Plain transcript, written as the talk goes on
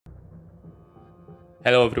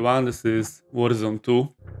Hello everyone, this is Warzone 2.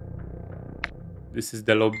 This is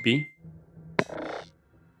the lobby.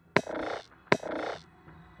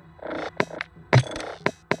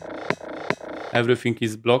 Everything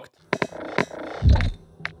is blocked.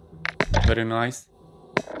 Very nice.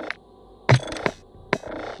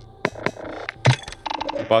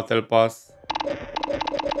 Battle pass.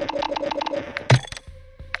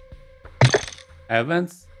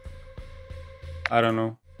 Events? I don't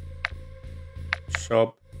know.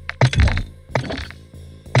 Shop.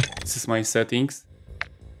 This is my settings.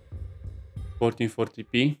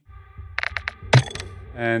 1440p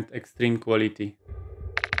and extreme quality.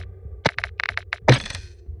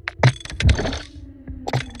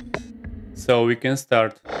 So we can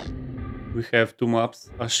start. We have two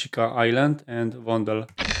maps, Ashika Island and Vondel.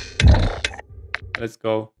 Let's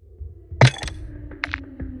go.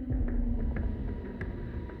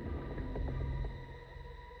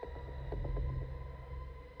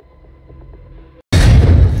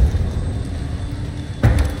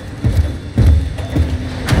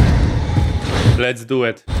 Let's do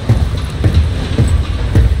it.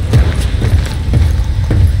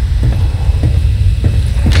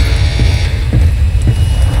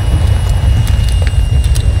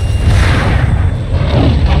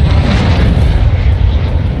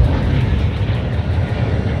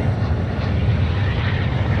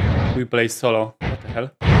 We play solo. What the hell?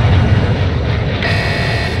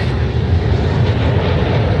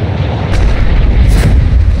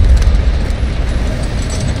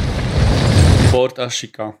 Fort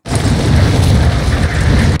Ashika.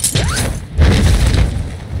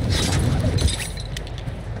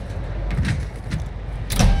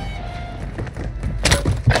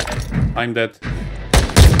 I'm dead.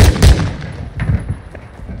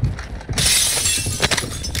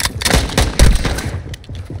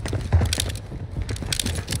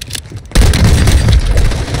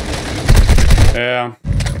 Yeah.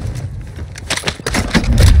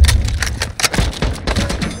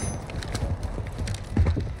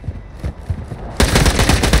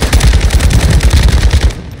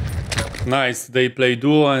 Nice, they play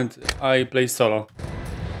duo and I play solo.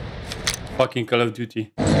 Fucking Call of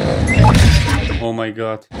Duty. Oh my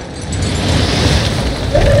god.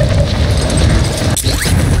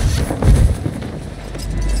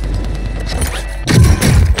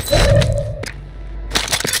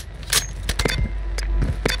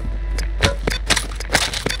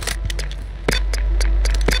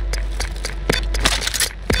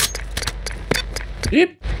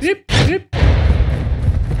 Yip, yip, yip.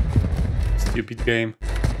 Stupid game.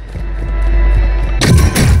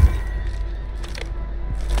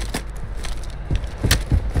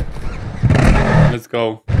 Let's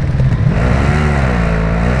go.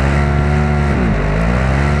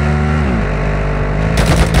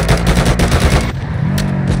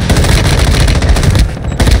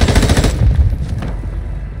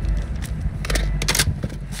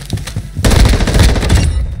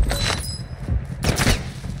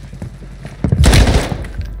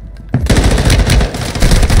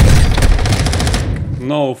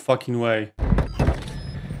 No fucking way.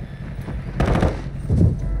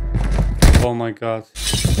 Oh my god.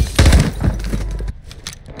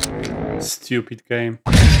 Stupid game.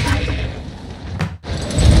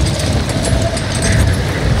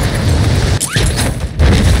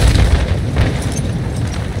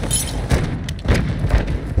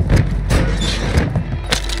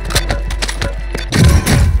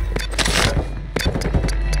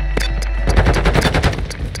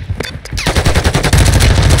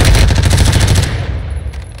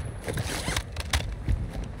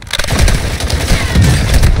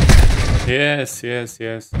 Yes, yes,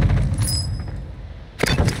 yes.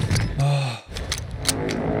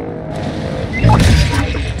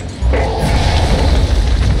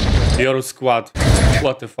 Your squad.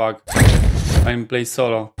 What the fuck? I'm play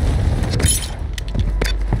solo.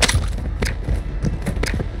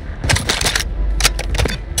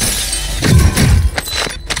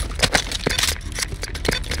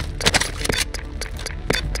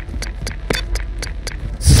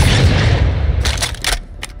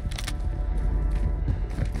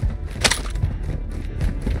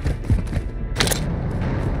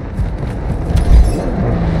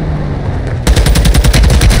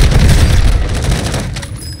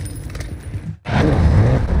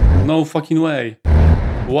 No fucking way.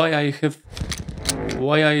 Why I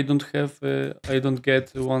don't have I don't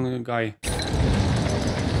get one guy.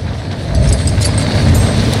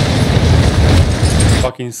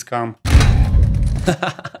 Fucking scam.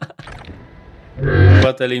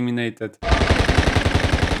 But eliminated.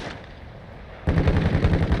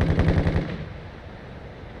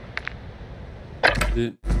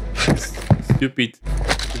 the stupid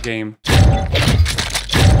game.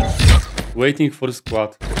 Waiting for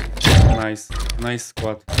squad. Nice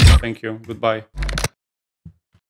squad. Thank you. Goodbye.